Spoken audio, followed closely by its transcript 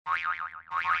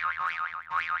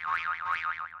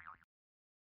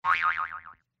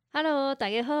Hello， 大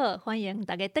家好，欢迎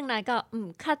大家回来到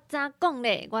较早讲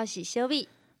咧，我是小米，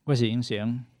我是英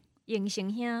成。英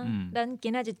成兄，咱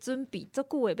今仔日准备足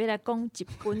久诶，要来讲一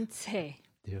本册。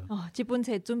对哦，这本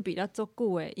册准备了足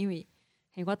久诶，因为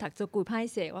我读足久，歹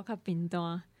势，我较贫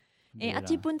惰。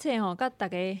这本册吼，甲大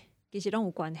家其实拢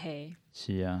有关系。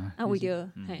是啊。为着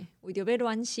要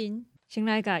暖心，先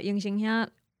来甲英成兄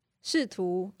试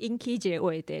图引起一个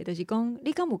话题，就是讲，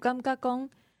你敢有感觉讲，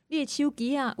你诶手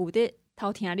机啊有伫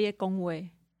偷听你诶讲话？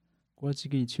我即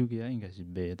个手机应该是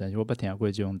袂，但是我捌听过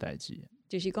这种代志。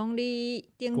就是讲你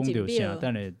顶一秒，秒，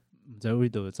等下毋知为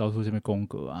倒走出什么广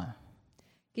告啊？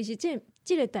其实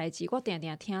这个代志我定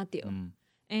定听到。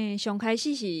上开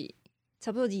始是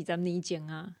差不多20年前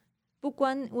啊。不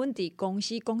管阮伫公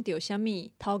司讲到啥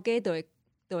物，头家都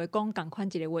会讲共款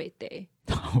一个话题。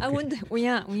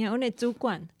阮阮的主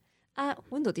管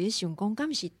阮就伫咧想讲，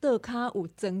敢是桌骹有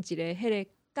装一个迄个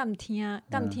监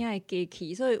听的机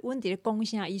器，所以阮伫咧讲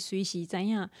啥，伊随时知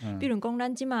影。比如讲，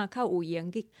咱即马较有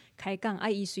闲去开讲，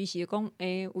伊随时讲，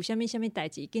有啥物代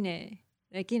志，紧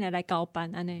来来交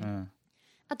办安尼。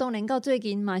当然到最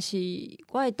近嘛是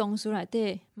我的同事内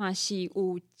底嘛是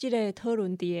有即个讨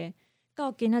论伫到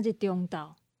今仔日中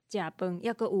昼食饭，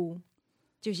抑阁有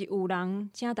就是有人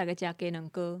请大家食鸡卵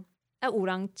糕，有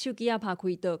人手机拍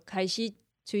开就开始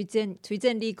推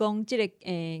荐你讲即个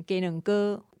鸡卵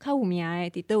糕较有名诶，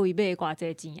伫倒位买偌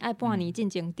济钱，爱半年进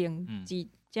前订几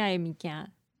遮诶物件，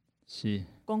是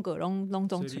广告拢总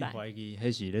出来。所以你怀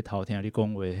疑迄是咧偷听你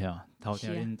讲话遐，偷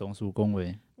听恁同事讲话。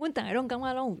阮逐个拢感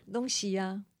觉拢是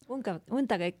啊，阮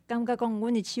逐个感觉讲，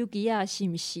阮诶手机啊是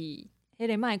毋是迄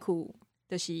个麦克，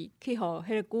就是去互迄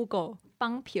个 Google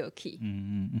绑票去。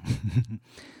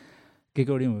结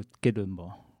果恁有结论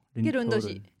无？结论就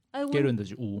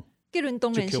是有。结论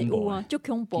当然是有啊，足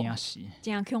恐怖，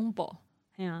真恐怖，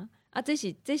嘿啊！这是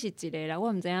一个啦，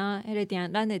我毋知影迄个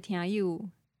咱的听友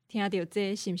听到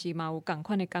这是毋是嘛有共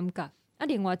款的感觉？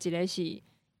另外一个是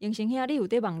英成兄，你有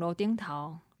伫网络顶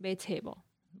头买册无？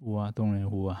有啊，当然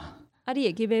有啊。你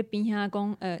会去买边遐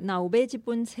讲若有买即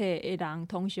本册的人，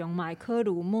通常嘛会考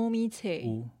虑某物册？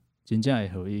有，真正会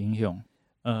互伊影响。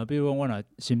比如讲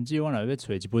甚至我若要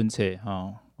找一本册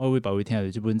我为别位听到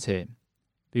即本册。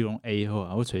比如讲 A 好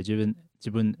啊，我找即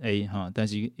本 A 但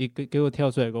是伊结果跳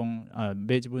出来讲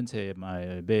买即本册嘛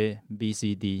会买 B、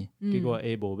C、D，结果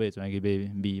A 无买，转去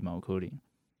买 B 嘛有可能。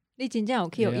你真正有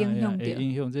去有影响到？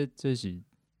影响这是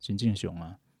真正常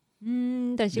啊。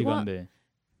但是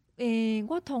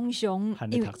我通常含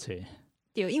咧读册。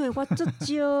对，因为我足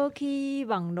少去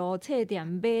网络册店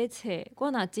买册，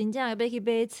我若真正要去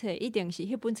买册，一定是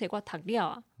迄本册我读了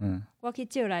啊。我去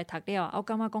借来读了啊，我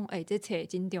感觉讲，这册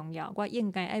真重要，我应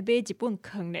该爱买一本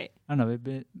藏咧。若要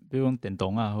比如讲电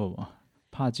动好无？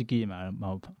拍一支嘛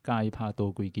有介意拍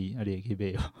多几支，你会去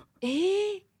买无？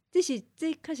这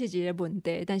确实一个问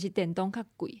题，但是电动较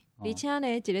贵，而且呢，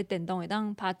一个电动会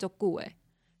当拍足久诶，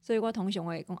所以我通常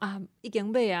会讲已经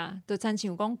买啊，就亲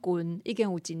像讲棍已经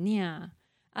有一领。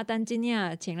等即领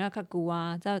穿了较久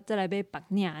啊，再来买别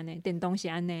领安尼，电动是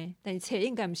安尼，但是册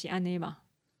应该毋是安尼嘛。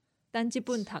等即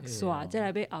本读煞，再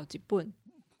来买后一本。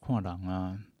看人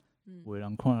啊，有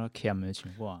人看了欠的像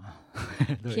我，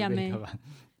欠的。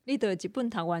你著一本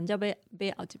读完，才买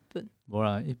后一本。无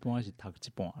啦，一般是读一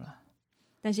半啦。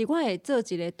但是我会做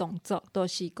一个动作，就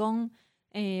是讲。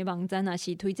网站若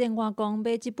是推荐我讲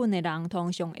买即本的人，通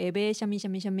常会买啥物，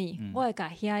我会甲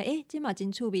遐这嘛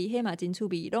真趣味，迄嘛真趣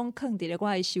味，拢放伫咧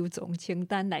我的收藏清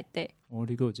单内底。你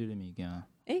还有即个物件？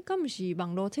敢毋是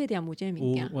网络册店有即个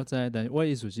物件？我知，但是我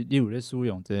意思是你有咧使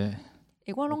用这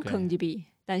个？我拢放入去，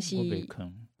但是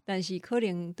可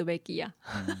能都袂记啊。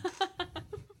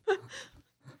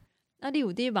你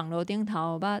有伫网络顶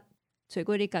头捌找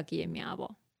过你家己的名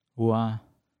无？有啊。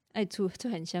出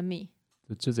现啥物？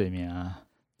就这名啊，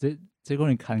这可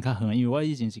能看较远，因为我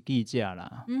以前是记者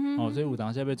啦，所以有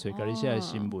当时要找家己写的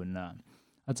新闻啦，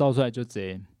走出来就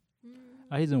侪。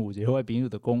迄阵有一个我的朋友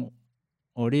就讲，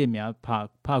你的名拍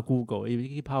Google， 伊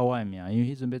去拍我的名，因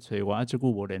为迄阵要找我，足久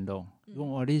无联络。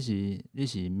讲你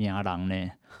是名人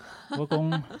呢？我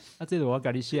讲这是我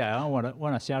家己写的，我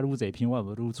若写愈侪篇，我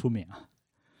无愈出名。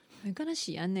敢若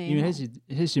是安尼？因为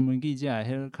迄新闻记者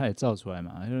迄较会走出来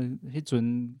嘛，迄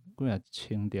阵几啊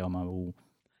清调嘛有，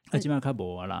即摆较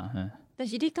无啊啦。但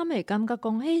是你敢会感觉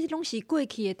讲，迄拢是过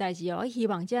去的代志哦？我希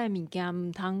望这个物件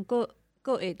毋通佫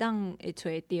会找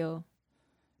着。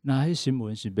那迄新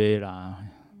闻是买啦，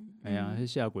迄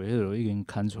写过迄个已经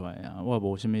刊出来啊，我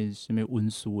无啥物文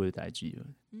书的代志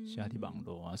写伫网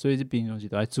络啊，所以这平常时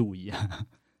都要注意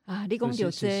啊。你讲着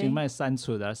这，先莫删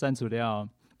除啊，删除了。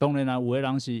当然啦，有的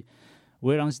人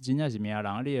是真正是名人，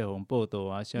你会互报道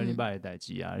啊，写你捌的代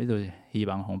志啊，你就是希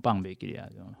望互放袂记哩啊，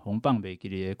互放袂记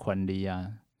哩的权利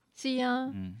啊。是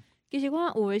啊，其实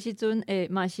我有的时阵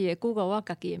嘛是会 Google 我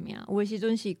家己的名，有的时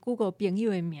阵是 Google 朋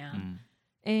友的名，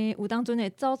有当阵会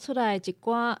走出来一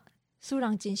寡使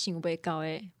人真想袂到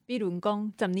的，比如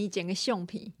讲10年前的相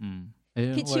片，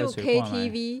去唱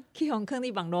KTV， 去互放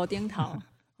伫网络顶头，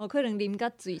可能啉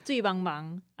甲水茫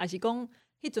茫，还是讲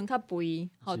迄阵较肥，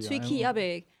喙齿还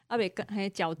袂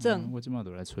矫正。我即马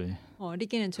就来吹。你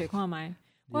竟然吹看觅？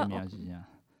你的名是啥？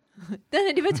但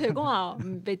是你要吹我哦，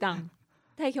袂当，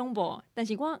太恐怖。但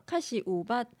是我确实有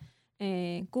捌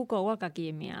Google 我家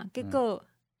己的名，结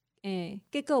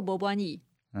果无满意。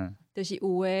就是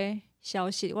有诶消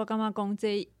息，我感觉讲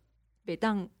这袂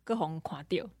当搁互看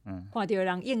到，看到的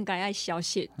人应该爱消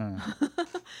息。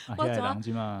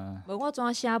我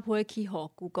怎写批去互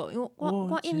Google？ 因为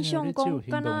我印象讲，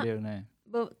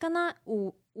敢若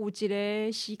有一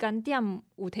个时间点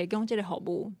有提供即个服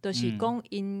务，就是讲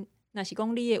因若是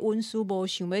讲你的文书无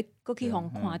想要搁去互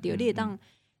看到，你会当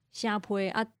写批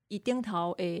啊，伊顶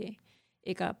头会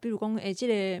甲，比如讲即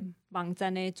个网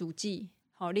站的主旨。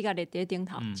你甲列伫顶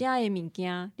头，遮个物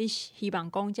件，你希望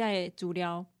讲遮个资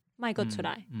料莫搁出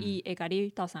来，伊会甲你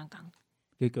斗相共。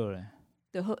结果咧，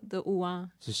就有啊，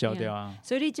是消掉啊。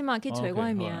所以你即马去找我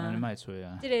的名，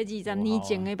即个20年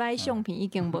前的摆相片已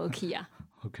经无去啊。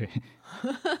OK，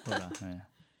 好啦，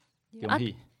恭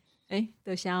喜。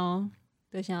多谢哦，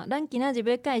多谢。咱今仔日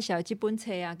要介绍即本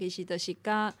册啊，其实就是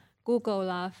甲 Google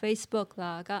啦、Facebook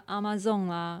啦、甲 Amazon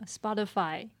啦、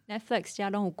Spotify、Netflix 遮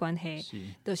拢有关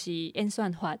系，就是演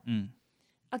算法。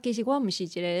其实我毋是一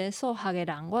个数学的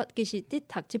人，我其实伫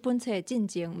读即本册进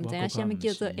前，毋知影啥物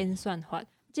叫做演算法。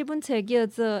即本册叫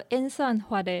做《演算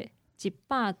法的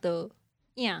100道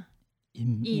影》，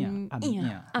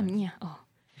暗影哦。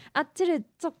即个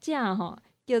作者吼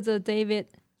叫做 David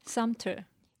Sumter，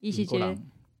 伊是一个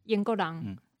英国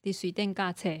人，伫瑞典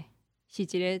教册。是一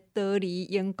个逃离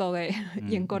英国的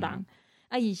英国人，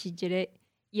伊是一个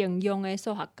应用的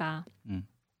数学家。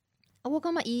我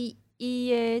感觉伊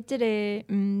的即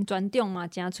个专长嘛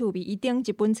真趣味。伊顶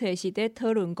一本册是伫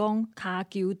讨论讲骹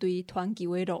球队传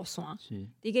球的路线，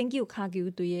伫研究骹球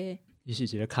队的。伊是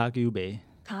一个骹球迷。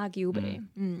骹球迷，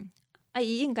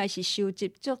伊应该是收集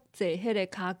足侪迄个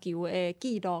骹球的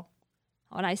记录，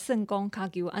来算讲骹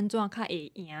球安怎较会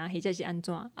赢，或者是安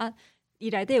怎啊？伊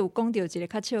内底有讲到一个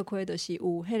较笑亏，就是有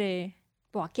迄个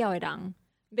跋筊的人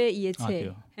买伊的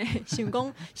册，想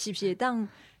讲是不是会当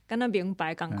敢若名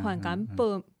牌共款，敢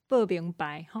报名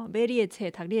牌吼，买你的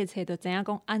册，读你的册，就知影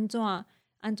讲安怎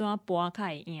跋较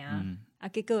会赢，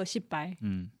结果失败，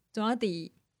怎啊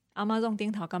伫Amazon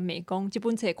顶头甲骂讲，即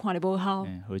本册看咧无效，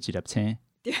互一粒星，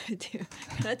对，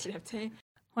一粒星。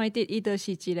怀迪伊就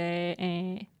是一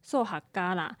个数学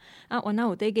家啦，原来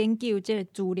有伫研究即个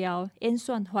资料演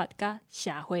算法甲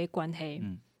社会关系。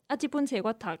即本册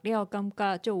我读了，感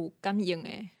觉足有感应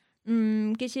诶。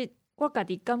其实我家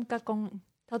己感觉讲，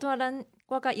头拄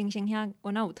我甲英生遐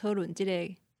原来有讨论即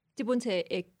本册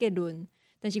诶结论，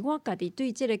但是我家己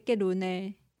对即个结论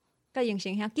呢，甲英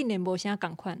生遐竟然无啥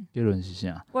共款。结论是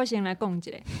啥？我先来讲一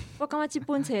个。我感觉即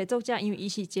本册的作者，因为伊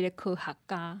是一个科学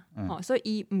家，所以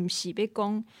伊毋是要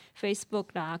讲 Facebook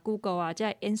啦、Google 啊，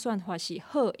这演算法是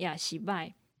好也是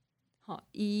歹。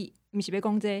伊毋是要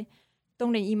讲这，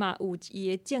当然伊嘛有伊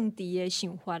的政治的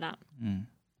想法啦。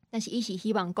但是伊是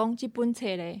希望讲即本册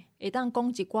咧，会当讲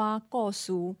一寡故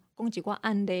事，讲一寡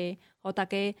案例，互大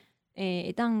家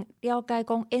会当了解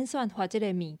讲演算法即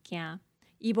个物件。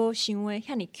伊无想的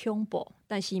遐尼恐怖，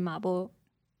但是嘛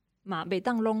袂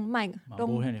当拢卖，嘛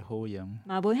无遐尼好用，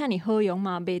嘛无遐尼好用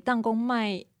嘛，袂当讲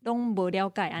卖拢无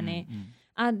了解安尼。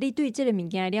你对即个物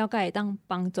件了解会当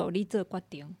帮助你做决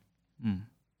定。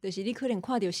就是你可能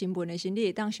看到新闻的时，你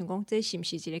会当想讲，这是毋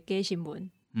是一个假新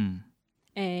闻？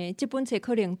即本册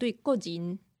可能对个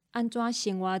人安怎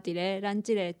生活伫咧咱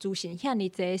即个资讯遐尼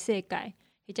济的世界，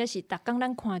或者是逐工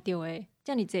咱看到的。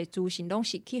遮尔济资讯拢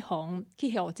是去互一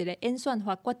个演算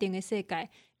法决定的世界，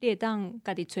你会当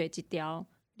家己找一条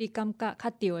你感觉较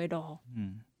对的路。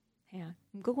系啊，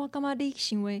毋过我感觉你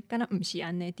想的敢若毋是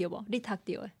安尼，对无？你读到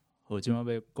的。好，即马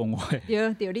要讲话。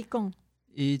对，你讲。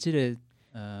伊即个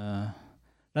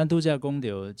咱拄则讲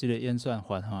到即个演算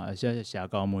法吼，而且社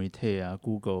交媒体啊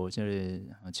 ，Google 即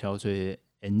个敲吹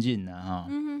引擎啊，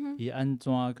伊安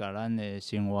怎甲咱的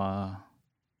生活？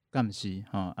监视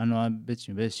安怎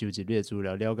要收集你的资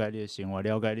料，了解你的生活，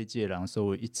了解你即个人所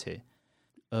有一切。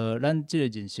咱即个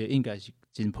认识应该是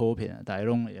真普遍啊，大家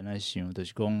拢会来想，就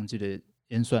是讲即个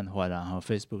演算法啦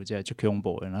，Facebook 即个足恐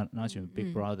怖的，哪像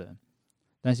Big Brother。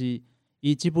但是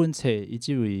伊即本册，伊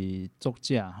即位作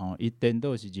者吼，伊颠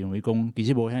倒是认为讲，其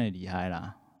实无遐厉害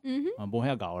啦，无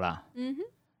遐高啦。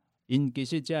因其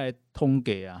实遮个统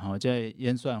计啊，吼，遮个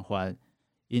演算法，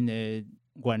因的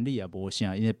原理也无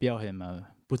啥，因的表现嘛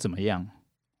不怎么样，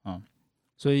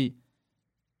所以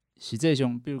实际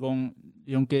上，比如讲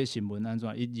用假新闻安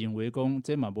怎，伊认为讲，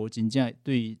这嘛无真正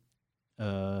对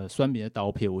选民的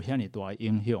投票有遐尼大的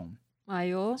影响。哎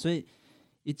哟，所以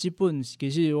伊即本其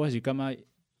实我是感觉。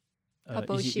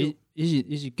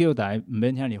伊是叫大家毋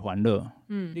免遐尼烦恼。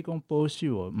你讲保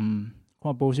守哦，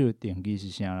看保守的定义是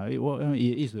啥啦？我伊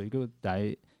的意思是叫大家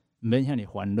毋免遐尼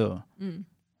烦恼。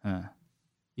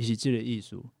伊是即个意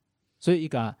思。所以伊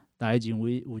甲大家认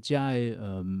为有遮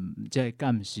的遮的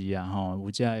干事啊，吼，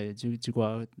有遮的即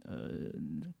寡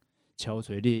憔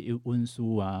悴的文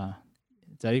书啊，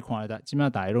在你看来，即摆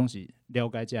大家拢是了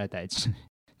解遮个代志，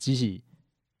只是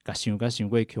甲想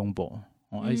过恐怖。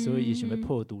所以伊想要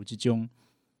破除即种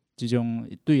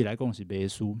对伊来讲是袂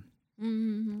输。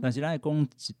但是咱会讲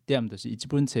一点，就是伊即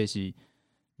本册是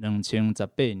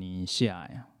2018年写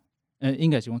的，应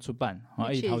该是讲出版。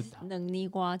伊头2年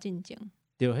外进前。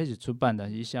对，迄是出版，但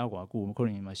是伊写偌久，可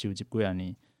能嘛收集几啊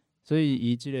年。所以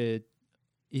伊即个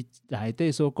伊内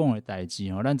底所讲的代志，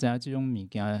咱知影即种物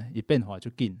件伊变化足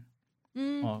紧。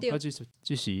对。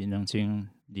即是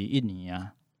2021年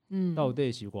啊，到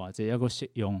底是偌济还佫适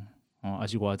用？还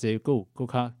是偌济佫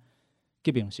较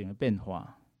革命性的变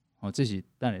化，这是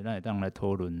咱会当来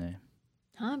讨论的。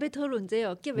要讨论这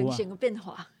哦，革命性的变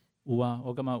化。有啊，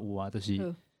我感觉有啊，就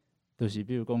是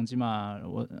比如讲即马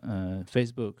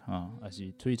Facebook 还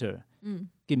是 Twitter，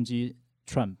禁止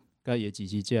Trump 甲伊支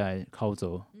持者的口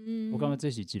罩，我感觉这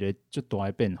是一个足大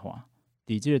的变化。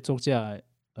伫即个作者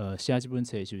写即本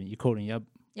册的时阵，伊可能也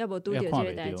无拄着即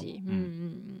个代志。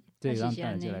这咱等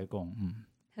下再来讲。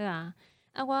好啊。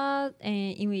我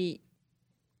因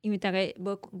为大家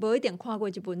无一定看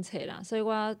过即本册啦，所以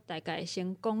我大概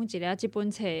先讲一下即本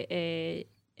册的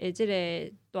即个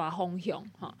大方向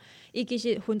吼。伊其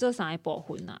实分做3个部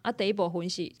分啦。第一部分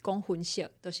是讲分析，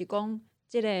就是讲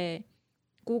即个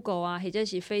Google 啊，或者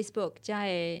是 Facebook 遮个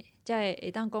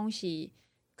会当讲是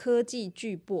科技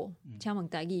巨擘。请问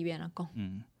台语要安怎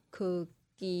讲？科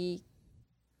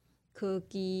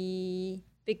技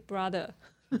Big Brother。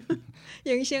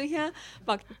眼神下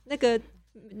把那个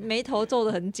眉头皱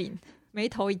得很紧，眉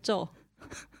头一皱。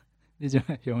你这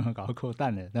形容搞扣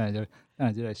蛋嘞，当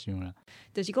然就来想啦。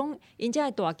就是讲，因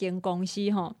遮大间公司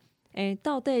吼，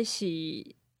到底是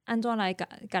安怎来甲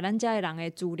咱遮的人的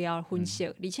资料分析？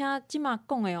而且即马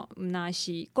讲的毋那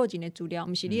是个人的资料，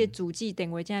毋是你的主机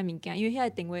电话遮的物件，因为遐个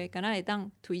电话敢若会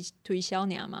当推销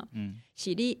尔嘛。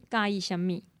是你介意啥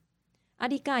物？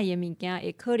你介意的物件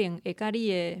会可能会甲你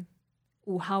的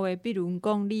有效的，比如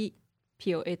讲你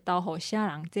票会投互啥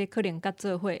人，这可能甲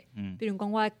做伙。比如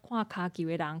讲我看骹球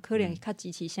的人，可能较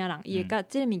支持啥人，伊会甲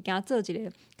这个物件做一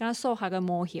个敢数学的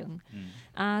模型。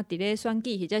伫咧选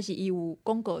举或者是伊有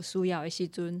广告需要的时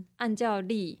阵，按照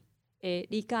你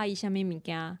介意啥物物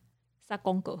件，撒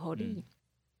广告互你。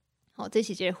这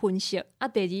是一个分析。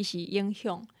第二是影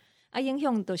响。影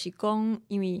响就是讲，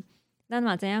因为咱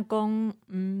嘛知影讲，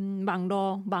网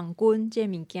络网军这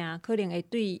物件可能会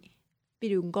对。比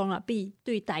如讲啦，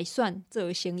对大选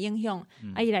造成影响，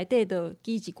伊内底就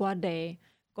举一寡例，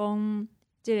讲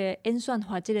即个演算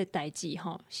法即个代志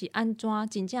吼，是安怎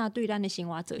真正对咱的生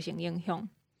活造成影响。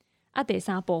第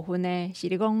3部分呢，是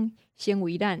咧讲成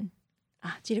为咱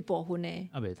即个部分呢，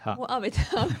袂读，我袂读。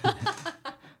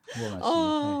我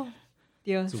嘛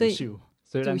是，对，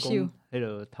所以咱讲迄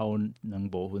个头2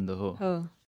部分就好。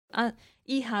好，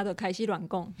以下就开始乱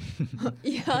讲，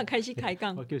以下开始开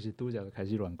讲。我就是拄则就开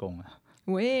始乱讲啊。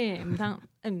喂，毋通，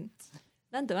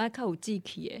咱着爱较有志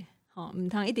气诶，毋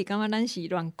通一直感觉咱是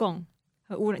乱讲，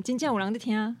真正有人伫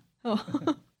听。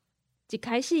一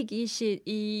开始其实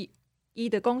伊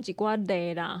着讲一寡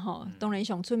例啦，当然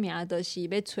上出名就是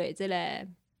要找即个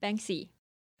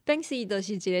Banksy 就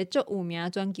是一个足有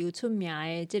名、全球出名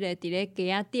诶，即个伫咧街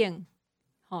仔顶，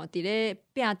伫咧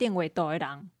壁顶画图诶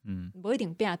人，无一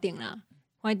定壁顶啦。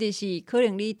反正是可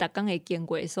能你逐工会经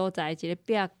过的所在，一个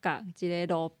壁角、一个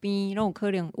路边，拢有可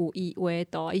能有伊画的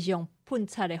图，伊是用喷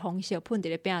漆的方式喷伫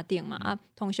咧壁顶嘛。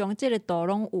通常即个图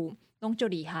拢足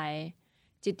厉害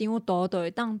的，一张图就会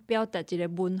当表达一个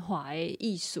文化的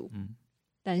艺术。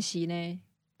但是呢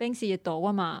，Banksy的图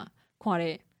我嘛看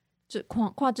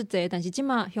足济，但是即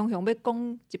马雄要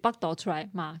讲100图出来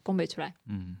嘛，讲袂出来。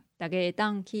大家会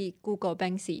当去 Google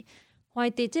Banksy，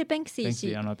 反正这 Banksy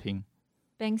是安怎拼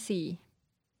Banksy。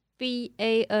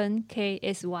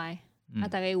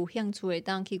大家有兴趣会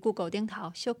当去 Google 顶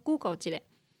头小 Google 一下。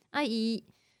伊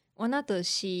原来就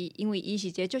是因为伊是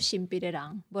一个足神秘的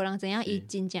人，无人知影伊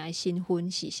真正的身份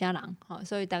是啥人，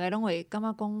所以大家拢会感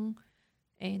觉讲，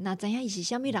若知影伊是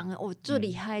啥物人哦，足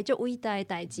厉害、足伟大的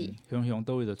代志。雄雄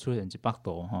倒位就出现一百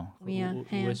度吼，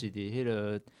有的是伫迄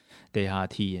个地下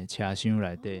铁的车厢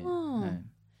内底。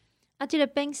即个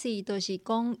Banksy 就是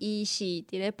讲伊是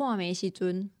伫咧半暝时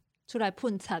阵出来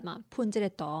喷漆嘛，喷即个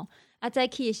图。早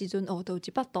起的时阵就有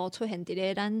一百度出现伫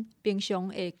咧咱平常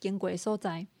会经过的所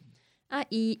在。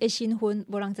伊的身份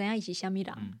无人知影伊是啥物人，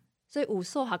所以有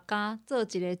数学家做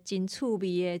一个真趣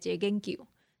味的一个研究，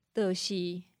就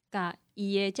是甲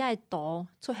伊的遮个图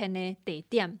出现的地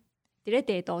点，伫咧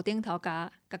地图顶头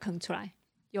甲囥出来，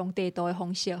用地图的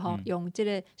方式用即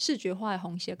个视觉化的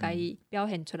方式甲伊表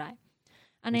现出来。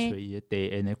安尼，伊的地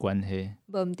缘的关系，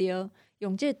无毋对，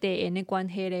用即个地缘的关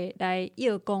系咧来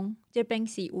要讲，即本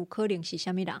是有可能是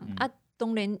啥物人。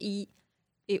当然伊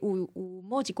会有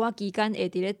某一寡期间会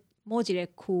伫咧某一个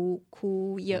区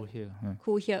域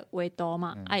画图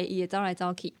嘛，伊会走来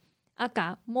走去，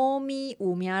甲某咪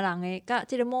有名人的，甲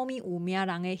即个某咪有名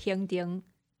人的行程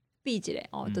比一下，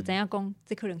就知影讲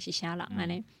这可能是啥人安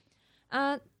尼。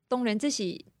当然，这是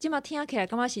即马听起来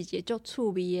感觉是一个足趣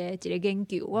味的一个研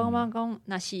究。我感觉讲，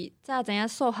若是早知影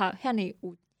数学遐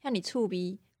尼趣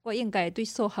味，我应该会对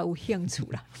数学有兴趣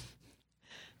啦。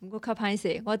毋过较歹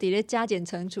势，我伫咧加减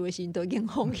乘除的时阵，都已经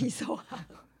放弃数学。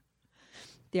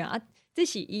对这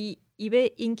是伊要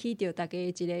引起着大家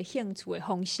一个兴趣的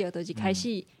方式，就是开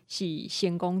始是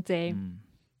成功者，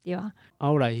对啊。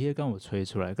后来迄个敢有吹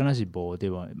出来，敢若是无对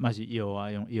无，嘛是药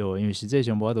用药，因为实际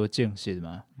上无法度证实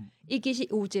嘛。伊其实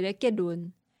有一个结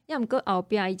论，也毋过后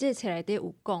壁伊这个册内底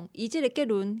有讲，伊这个结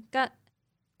论甲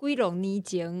几落年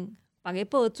前别个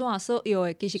报纸所用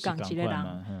的其实共一个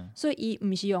人，所以伊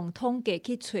毋是用统计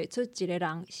去找出一个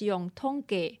人，是用统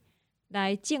计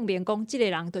来证明讲即个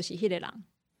人就是迄个人。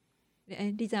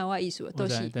你知影我意思？都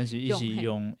是，但是伊是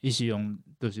用，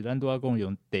就是咱拄仔讲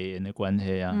用地缘的关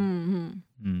系啊。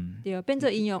对，变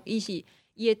做伊是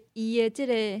伊的即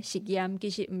个实验，其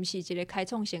实毋是一个开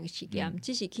创性实验，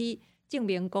只是去证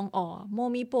明讲某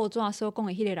咪报纸所讲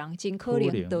的迄个人，真可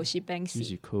能就是 Banksy，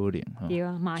 是可能，对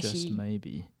啊，嘛是 ，just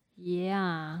maybe，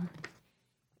 yeah，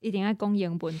 一定要讲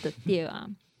英文就对啊。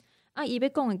伊要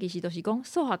讲的其实就是讲，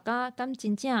数学家敢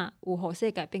真正有互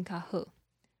世界变较好。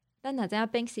咱若知影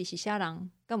Banksy 是啥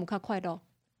人，敢有较快乐？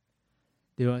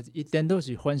对啊，伊颠倒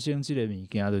是反省即个物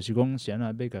件，就是讲是安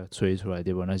怎要甲吹出来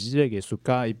对无？若是即个艺术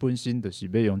家伊本身就是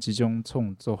要用即种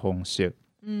创作方式，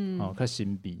较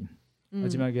神秘，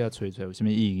即摆叫他吹出来有啥物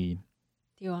意义？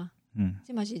对啊，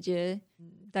即嘛是一个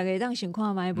大家当想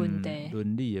看卖问题，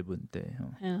伦理的问题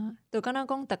就敢若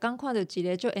讲，逐工看到一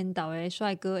个足缘投的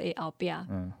帅哥的后壁，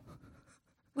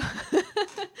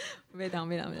袂当，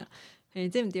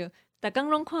这毋对。逐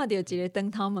工拢看到一个长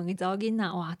头毛的查某囡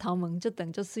仔，哇，头毛足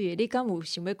长足水的，你敢有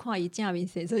想要看伊正面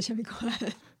生做啥物款？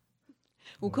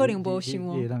有可能无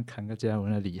想你当看个遮有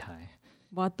那厉害？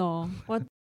我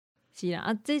是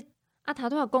啊，头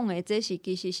拄讲的，这是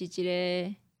其实是一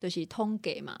个，就是统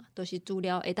计嘛，就是资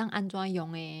料会当安怎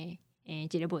用的一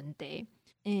个问题。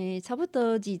差不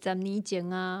多20年前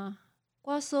啊，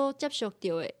我所接触到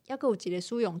的，还佫有一个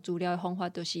使用资料的方法，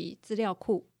就是资料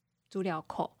库。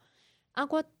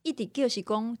我一直叫是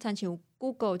讲，亲像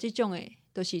Google 即种的，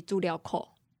就是资料库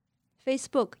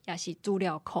 ，Facebook 也是资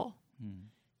料库。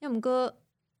也毋过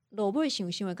落尾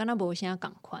想的，敢若无啥共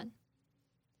款。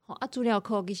资料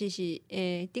库其实是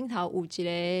顶头有一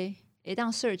个会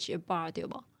当 search 的 bar 对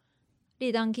无？你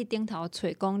会当去顶头找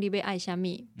讲你要爱啥物，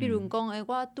比如讲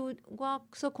我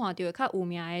所看到的较有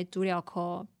名的资料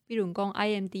库，比如讲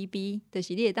IMDB， 就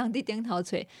是你会当伫顶头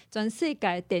找全世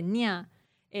界电影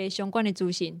相关的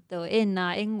资讯，导演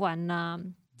啦、演员啦、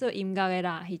做音乐的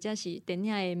啦，或者是电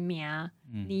影的名、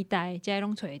年代，这些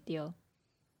拢找会到。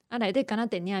内底敢若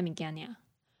电影的物件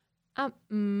尔。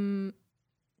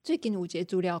最近有一个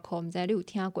资料库，毋知你有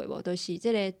听过无？就是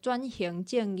即个转型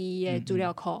正义的资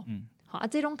料库。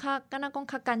这拢敢若讲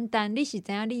较简单，你是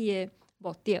知影你的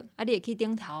目的，你会去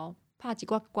顶头拍一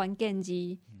寡关键字，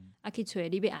去找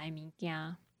你要爱的物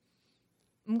件。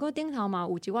毋过顶头嘛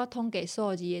有一寡统计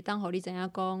数字，会当互你知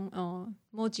影讲，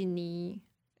某一年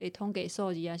的统计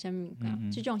数字啊，啥物物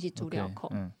件，即种是资料库。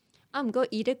毋过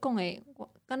伊咧讲的，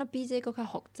敢若比这个较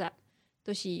复杂，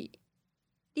就是你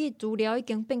的资料已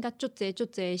经变甲足济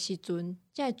的时阵，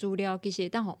这个资料其实会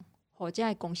当互这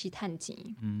个公司趁钱。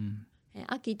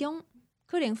其中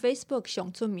可能 Facebook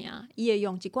上出名，伊会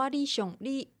用一寡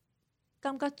你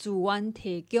感觉自愿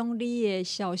提供你的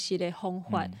消息的方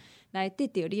法。来得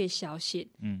到你的消息，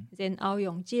然后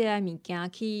用这个物件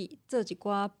去做一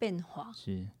寡变化。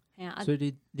是，所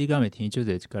以你敢会填就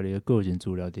在家己的个人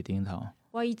资料伫顶头？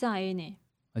我以早的呢。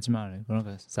即马咧，可能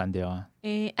甲删掉啊。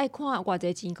爱看偌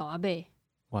济钱甲我买。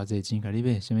偌济钱甲你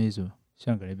买，啥物意思？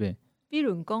啥甲你买？比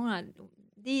如讲啊，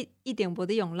你一定无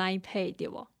得用 Line Pay 对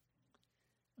无？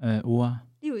有啊。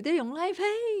你有得用 Line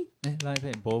Pay？Line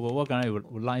Pay 无，我敢若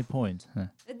有 Line Point。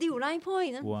你有 Line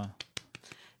Point 啊？有啊。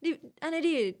你安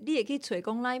尼你会去找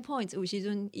讲 Line Point， 有时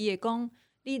阵伊会讲，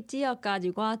你只要加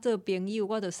入我做朋友，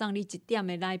我就送你1点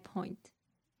的 Line Point。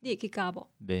你会去加无？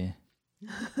袂。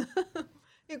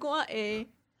因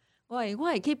为我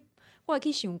会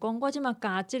去想讲，我即马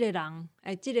加即个人，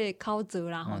即个口罩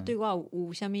啦吼，对我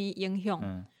有啥物影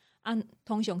响？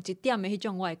通常1点的迄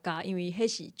种我会加，因为迄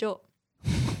是就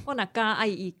我若加，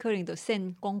伊可能就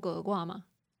先广告我嘛，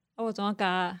我怎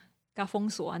加封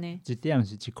锁安尼？1点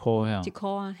是1箍呀？1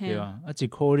箍啊，对啊，1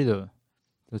箍你就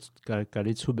甲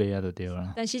你出卖啊，就对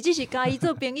啦。但是只是加伊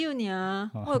做朋友尔，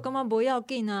我就感觉无要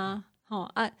紧啊，吼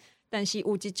啊。但是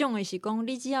有一种的是讲，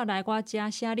你只要来我遮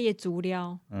写你的资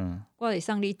料，我会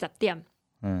送你10点，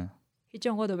迄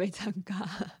种我就袂参加。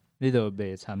你就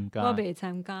袂参加？我袂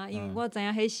参加，因为我知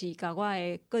影迄是甲我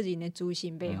的个人的资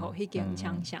讯袂互迄间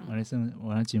厂商。安尼算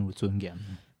我真有尊严。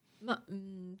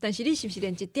但是你是毋是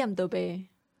连1点都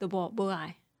无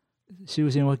爱？首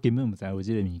先我根本毋知有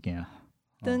即个物件。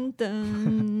噔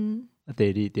噔。第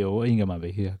二对我应该嘛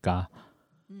袂去加。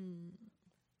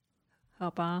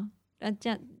好吧。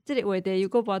这个话题又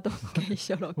搁无当继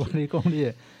续落去。你讲你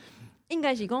的，应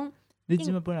该是讲，你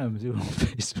即摆本来毋是讲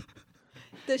Facebook，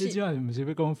 你即摆毋是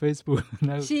要讲 Facebook？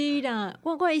 是啦，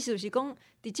我的意思是讲，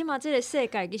伫即马即个世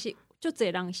界，其实足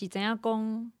侪人是知影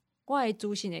讲，我的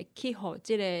资讯会去互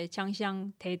即个厂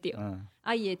商摕着，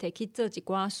伊会摕去做一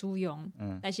寡使用。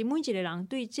但是每一个人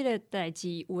对即个代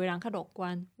志，有的人较乐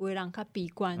观，有的人较悲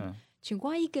观。像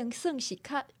我已经算是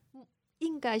较。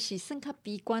应该是算较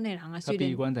悲观的人啊，较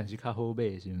悲观，但是较好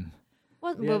买是毋？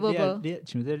我无，你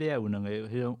像这你爱有两个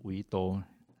迄种维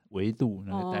度，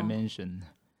那个 dimension，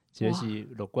 一个是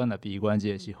乐观也悲观，一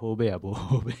个是好买也无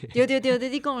好买。对，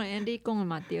你讲的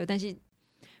嘛对，但是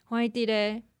反而伫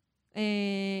咧，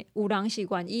有人是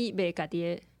愿意卖家己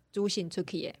的资讯出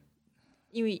去的，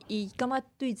因为伊感觉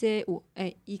对这有，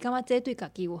伊感觉这对家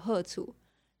己有好处。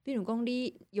比如讲，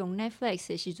你用 Netflix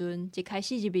的时阵，一开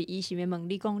始入去，伊是要问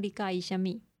你讲你介意啥物，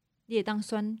你会当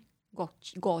选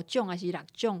5种还是6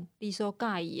种你所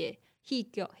介意的戏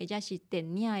剧或者是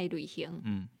电影的类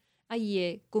型。伊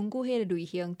会根据迄个类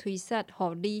型推set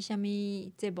互你啥物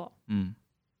节目。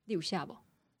你有写无？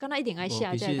敢若一定爱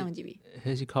写才会当入去。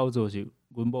迄是口罩是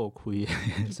阮某开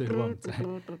的，所以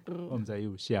我毋知伊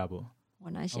有写无。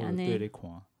原来是安尼。对咧看。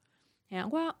嘿啊，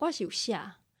我是有写。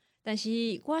但是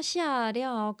我写了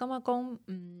后，感觉讲，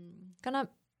敢若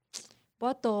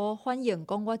我都反映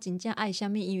讲我真正爱啥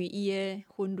物，因为伊的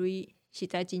分类实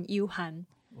在真有限。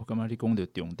我感觉你讲到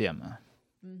重点啊，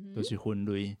就是分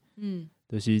类，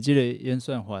就是即个演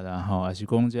算法啊，吼，还是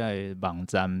讲即个网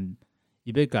站，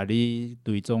伊要甲你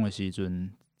追踪的时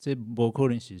阵，这无可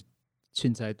能是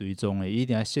凊彩追踪的，伊一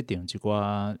定要设定一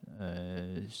寡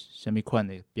啥物款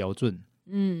的标准，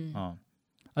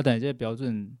但是这个标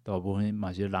准大部分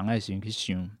嘛是人爱先去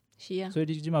想，是啊。所以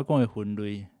你即马讲的分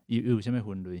类，伊有啥物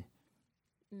分类？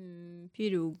譬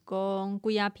如讲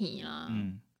鬼仔片啊，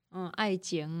爱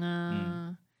情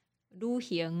啊，旅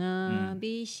行啊，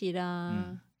美食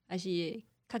啊，还是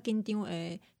较紧张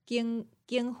的警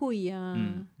匪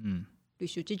啊，类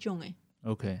似即种的。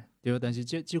OK， 对，但是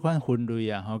即款分类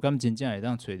啊，吼，敢真正会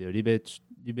当找着你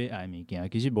要爱物件，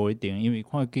其实无一定，因为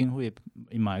看警匪，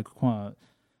伊嘛会看。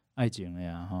爱情的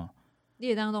啊，吼，你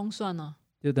会当拢选啊？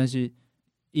对，但是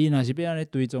伊若是要安尼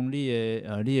追踪你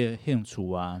的兴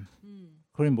趣啊，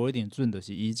可能无一定准，就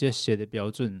是伊这设的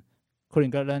标准，可能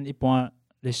甲咱一般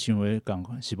咧想的共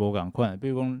款是无共款。比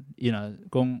如讲，伊若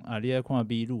讲啊，你爱看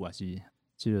美女还是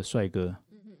即个帅哥，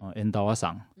缘投啊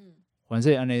送，反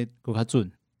正安尼佫较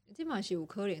准。这嘛是有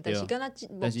可能，但是敢若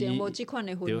目前无即款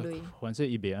的分类。反正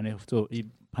伊袂安尼做，伊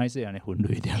歹势安尼分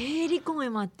类掉。你讲的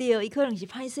嘛对，伊可能是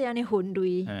歹势安尼分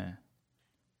类。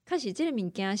确实，即个物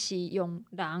件是用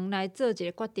人来做一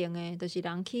个决定的，就是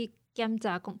人去检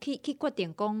查讲，去决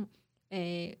定讲，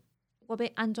我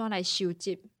要安怎来收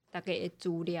集大家的资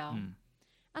料。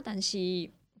但是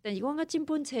我甲这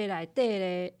本册内底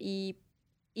咧，伊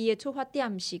的出发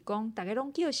点是讲，大家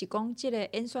拢叫是讲，即个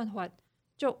演算法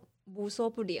足无所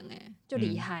不能的，足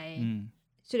厉害的。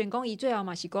虽然讲伊最后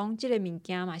嘛是讲，即个物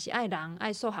件嘛是爱人、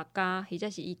爱数学家，或者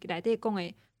是伊内底讲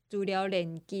的资料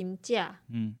炼金者、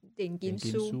炼金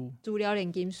师、资料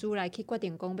炼金师来去决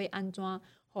定讲要安怎，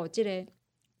互即个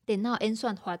电脑演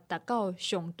算法达到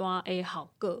上大的效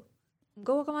果。毋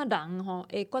过我感觉人吼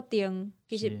会决定，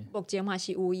其实目前嘛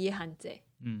是有伊的限制。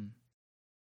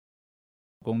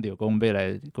讲到讲要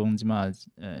来讲即马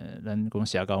咱讲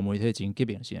社交媒体真革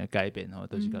命性的改变吼，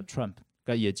就是甲 Trump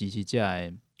甲伊的支持者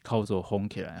的口座封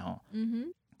起来吼。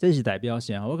这是代表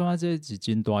啥？我感觉这是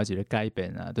真大一个改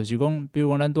变啊！就是讲，比如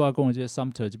讲咱拄仔讲的这个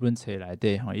Sumter 这本册内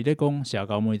底吼，伊咧讲社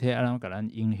交媒体怎甲咱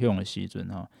影响的时阵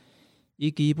吼，伊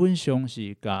基本上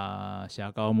是甲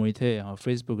社交媒体吼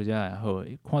Facebook 遮也好，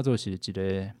看作是一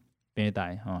个平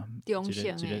台吼，一个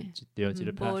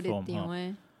platform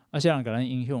吼。啊，啥人甲咱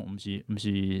影响，毋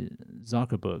是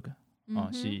Zuckerberg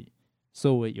是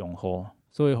所有用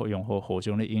户互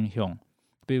相咧影响。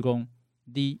比如讲，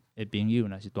你的朋友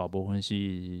若是大部分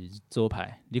是左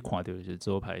派，你看到是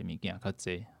左派的物件较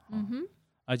济。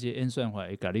啊，这演算法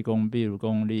会甲你讲，比如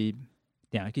讲你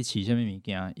定去试啥物物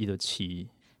件，伊就试。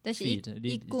但是伊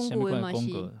啥物款广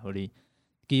告，互你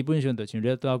基本上就像你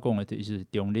拄仔讲的，就是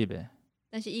中立的。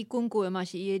但是伊巩固的嘛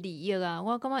是伊的利益啊，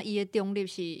我感觉伊的中立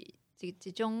是一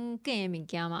种假的物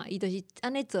件嘛，伊就是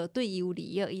安尼做对伊有利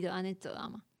益，伊就安尼做啊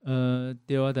嘛。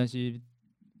对啊，但是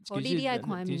你爱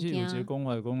看的物件，其实有一个讲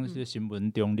法讲，这新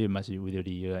闻中立嘛是为了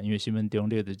利益啊，因为新闻中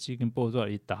立就只根报纸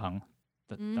伊逐项、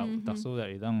逐所在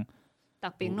会当，逐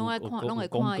边拢爱看，拢会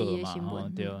看伊的新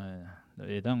闻，对啊，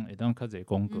会当较侪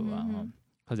广告啊，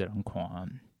较侪人看啊。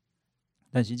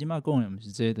但是即摆讲的毋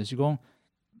是这，就是讲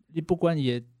你不管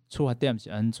伊的出发点是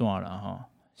安怎啦吼，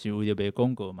是为了卖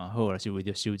广告嘛好，还是为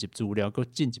了收集资料，搁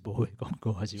进一步的广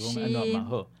告，还是讲安怎嘛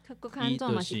好，伊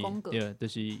就是对，就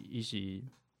是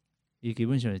伊基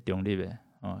本上是中立的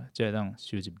哦，才会当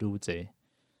收集愈侪。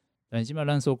但是即摆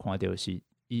咱所看到是，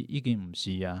伊已经毋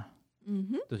是啊，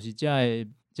就是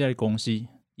这个公司，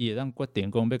伊会当决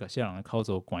定讲要甲啥人的口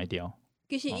座关掉。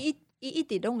其实伊一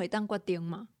直拢会当决定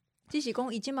嘛，只是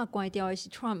讲伊即摆关掉的是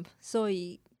Trump， 所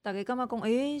以大家感觉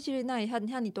讲，即个哪会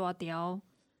遐尼大条？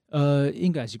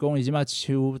应该是讲伊即摆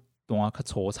手段较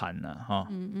粗残啦，吼。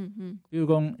比如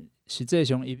讲，实际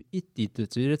上伊一直就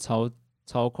只是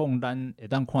操控咱会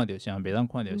当看到啥，袂当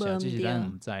看到啥，只是咱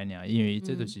毋知尔，因为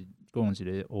这就是讲一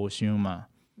个黑箱嘛。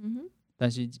但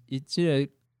是伊即个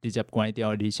直接关掉，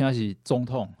而且是总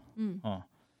统，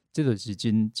这就是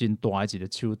真大一个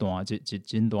手段，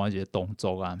真大一个动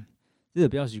作啊！这就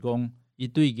表示讲，伊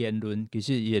对言论其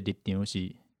实伊的立场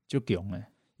是足强的。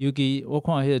尤其我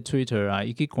看迄个 Twitter 啊，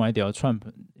伊去关掉 Trump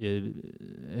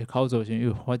的口座先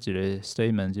又发一个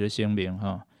statement， 一个声明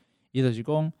哈，伊就是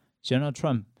讲，想让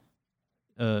Trump，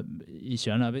 伊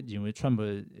想要认为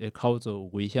Trump 的口座有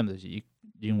危险，就是伊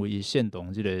认为伊煽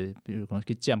动这个，比如讲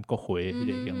去占国会迄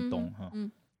个行动哈。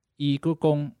伊佫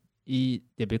讲，伊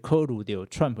特别考虑到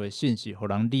Trump 的信息，互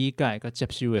人理解甲接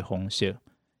受的方式。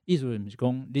意思毋是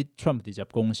讲你 Trump 直接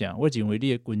讲啥，我认为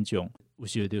你的群众有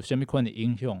受到啥物款的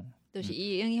影响。就是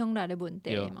伊影响力的问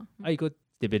题嘛。伊佫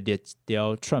特别列一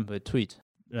条 Trump 的 tweet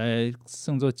来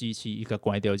算作支持伊甲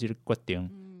关掉即个决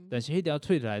定。但是迄条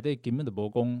tweet 内底根本就无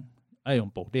讲爱用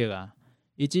暴力啊，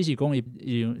伊只是讲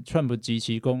伊用 Trump 支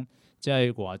持讲，遮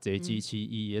个偌济支持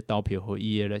伊的投票互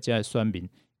伊的遮个选民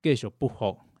继续不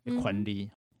服的权利，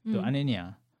就安尼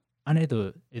尔，安尼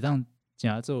就会当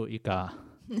成做一家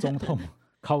总统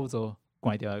口座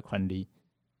关掉的权利，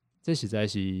这实在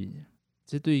是。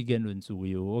这对言论自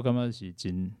由，我感觉是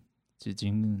真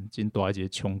大一个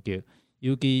冲击。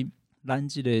尤其咱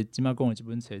即个即摆讲的这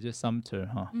本册，这 Sumter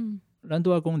哈，咱拄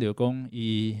仔讲着讲，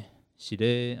伊是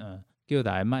咧叫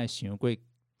大家莫伤过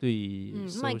对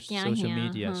social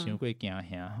media 伤过惊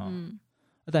吓哈。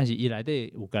但是伊内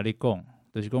底有甲你讲，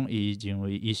就是讲伊认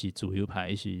为伊是自由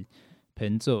派，伊是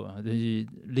偏左，就是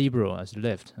liberal 还是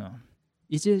left 啊。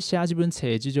伊这写这本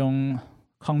册这种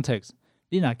context，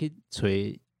 你若去找。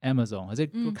Amazon 或者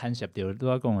佫牵涉到拄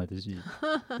仔讲的，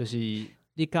就是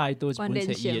你介意多一本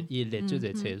册，伊列足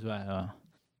侪册出来啊。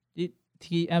你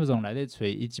去 Amazon 内底找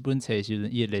伊即本册时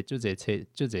阵，伊列足侪册，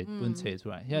足侪本册出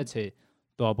来。遐册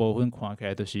大部分看起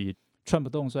来都是川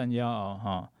普当选以后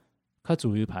吼，较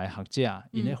自由派学者，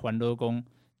因咧烦恼讲，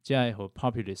遮个互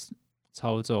populist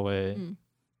操作的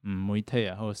媒体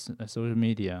啊，或 social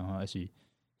media 还是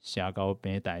社交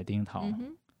平台顶头，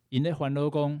因咧烦恼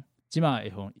讲。即马会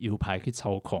互右派去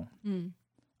操控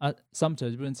，Sumter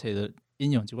这本册就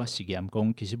引用一寡实验，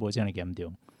讲其实无遮尔严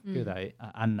重，叫大家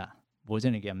安啦，无遮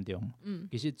尔严重。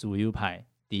其实自由派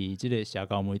伫即个社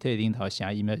交媒体顶头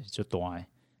声音也是足大诶，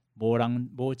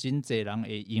无真济人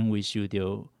会因为受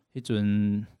到迄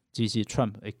阵支持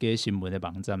Trump 的假新闻的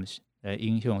网站来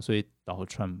影响，所以导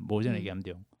致 Trump 无遮尔严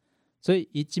重。所以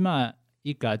伊即马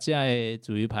伊甲遮个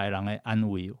自由派人的安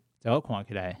慰，在我看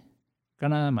起来。敢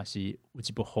若嘛是有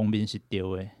一部方面是对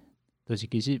的，就是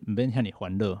其实毋免遐尼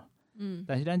烦恼。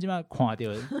但是咱即摆看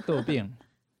到倒边，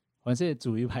反正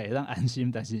自由派会当安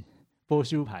心，但是保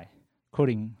守派可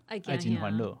能爱真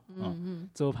烦恼。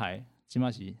左派即马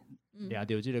是掠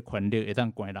着即个权力会当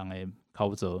关人的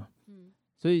口座，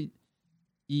所以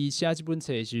伊写即本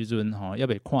册的时阵吼，也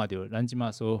袂看到咱即马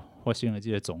所发生的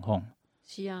即个状况。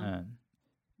是啊，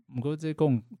毋过这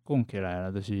讲起来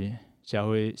啦，就是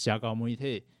社交媒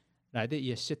体内底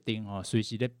伊的设定吼，随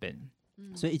时咧变，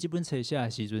所以伊即本册写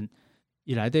的时阵，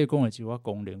伊内底讲的一寡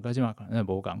功能，甲即马可能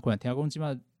无共款。听讲即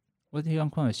马我迄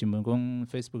看的新闻讲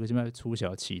Facebook 即马促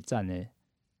销起赞的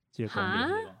即个功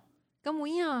能。敢有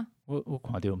影？我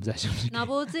看到，毋知是毋是。若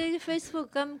无这 Facebook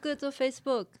敢叫做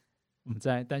Facebook？ 毋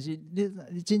知，但是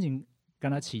你真正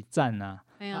敢若起赞啊！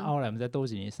后来毋知倒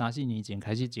一年3-4年前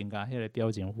开始增加迄个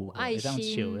表情符号，会当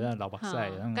笑，会当流目屎，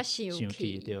会当生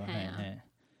气，对，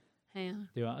嘿啊，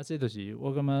对啊，这就是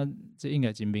我感觉这应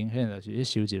该真明显，就是去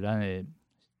收集咱的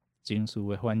情绪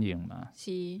的反应嘛。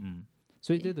是，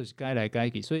所以这就是改来改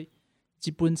去，所以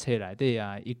这本册内底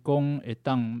啊，伊讲会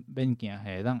当免惊，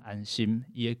会当安心，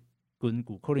伊的根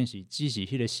据可能是只是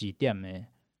迄个时点的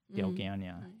条件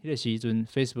尔。迄个时阵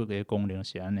Facebook 的功能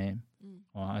是安尼，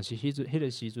还是迄个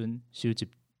时阵收集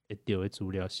会到的资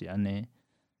料是安尼，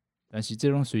但是这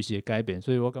种随时会改变，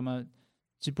所以我感觉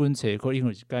这本册可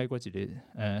能是解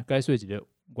说一个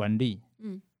原理。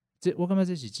我感觉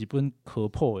这是一本科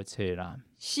普的册啦。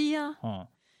是啊，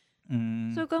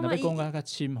所以若要讲较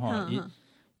深吼，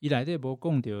伊内底无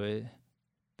讲到的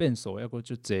变数抑阁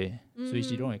足济，随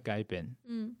时拢会改变。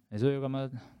所以我感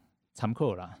觉参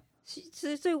考啦。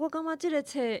所以我感觉这个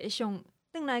册会上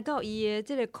转来到伊的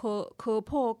这个科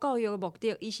普教育的目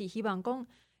的，伊是希望讲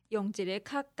用一个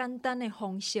较简单的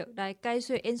方式来解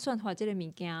说演算法这个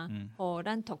物件，互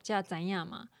咱读者知影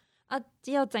嘛。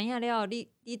只要知影了后，你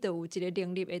就有一个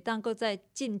能力会当搁再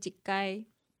进一阶。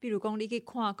比如讲，你去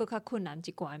看搁较困难一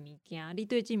寡的物件，你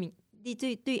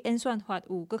对演算法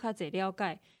有搁较侪了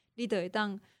解，你就会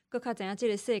当搁较知影这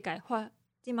个世界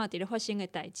即马伫咧发生的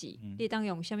代志，你会当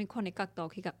用啥物款的角度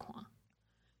去甲看。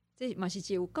这嘛是一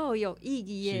个有教育意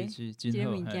义的一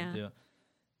个物件。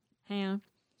系啊，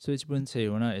所以这本册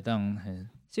我那会当，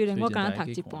虽然我刚刚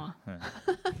读一半，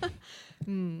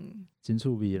真趣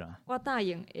味啦。我答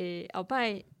应后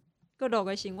摆搁录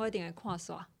的时，我一定会看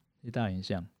煞。你答应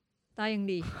啥？答应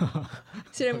你，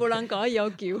虽然无人甲我要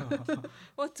求，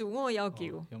我自我要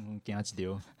求。用行一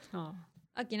条。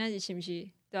今仔日是毋是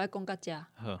就要讲到这？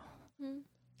好。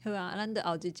好啊，咱就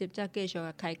后一集再继续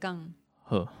开讲。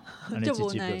好，安尼一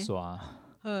集就刷。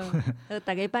好，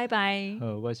大家拜拜。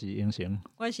好，我是英雄，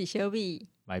我是小米，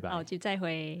拜拜，后集再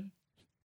会。